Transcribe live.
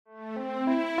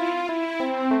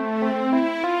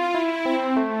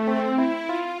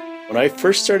When I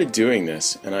first started doing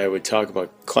this, and I would talk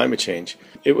about climate change,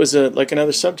 it was like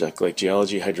another subject, like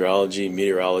geology, hydrology,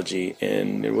 meteorology,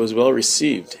 and it was well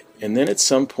received. And then at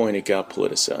some point it got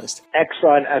politicized.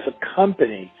 Exxon as a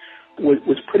company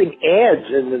was putting ads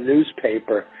in the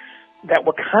newspaper that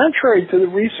were contrary to the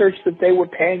research that they were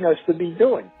paying us to be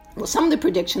doing. Well, some of the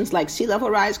predictions, like sea level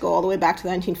rise, go all the way back to the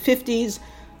 1950s.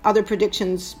 Other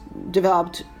predictions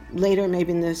developed later,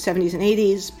 maybe in the 70s and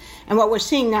 80s. And what we're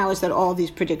seeing now is that all of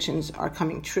these predictions are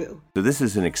coming true. So this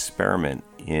is an experiment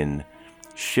in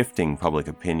shifting public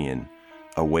opinion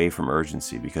away from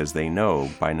urgency, because they know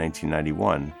by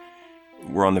 1991,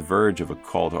 we're on the verge of a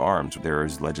call to arms. There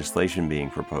is legislation being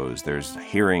proposed. There's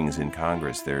hearings in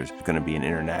Congress. There's going to be an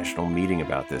international meeting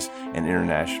about this. An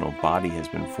international body has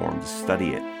been formed to study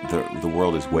it. The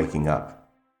world is waking up.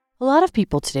 A lot of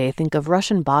people today think of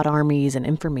Russian bot armies and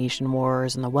information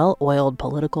wars and the well-oiled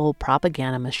political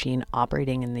propaganda machine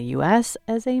operating in the U.S.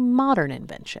 as a modern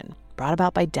invention brought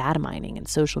about by data mining and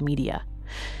social media.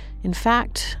 In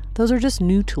fact, those are just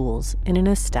new tools in an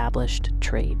established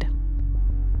trade.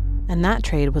 And that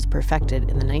trade was perfected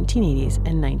in the 1980s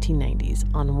and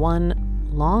 1990s on one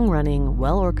long-running,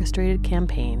 well-orchestrated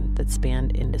campaign that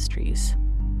spanned industries.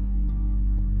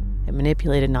 It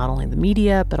manipulated not only the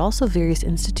media, but also various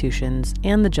institutions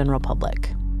and the general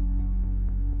public.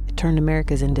 It turned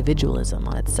America's individualism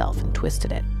on itself and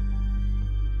twisted it.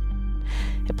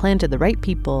 It planted the right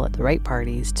people at the right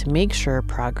parties to make sure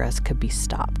progress could be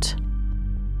stopped.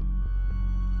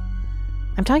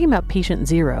 I'm talking about patient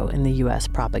zero in the U.S.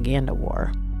 propaganda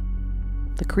war,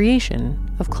 the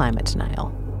creation of climate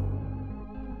denial.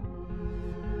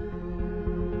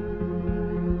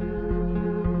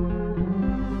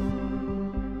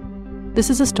 This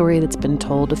is a story that's been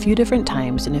told a few different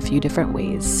times in a few different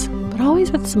ways, but always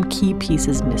with some key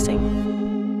pieces missing.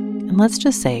 And let's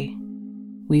just say,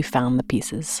 we've found the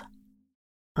pieces.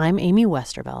 I'm Amy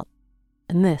Westervelt,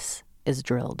 and this is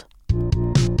Drilled.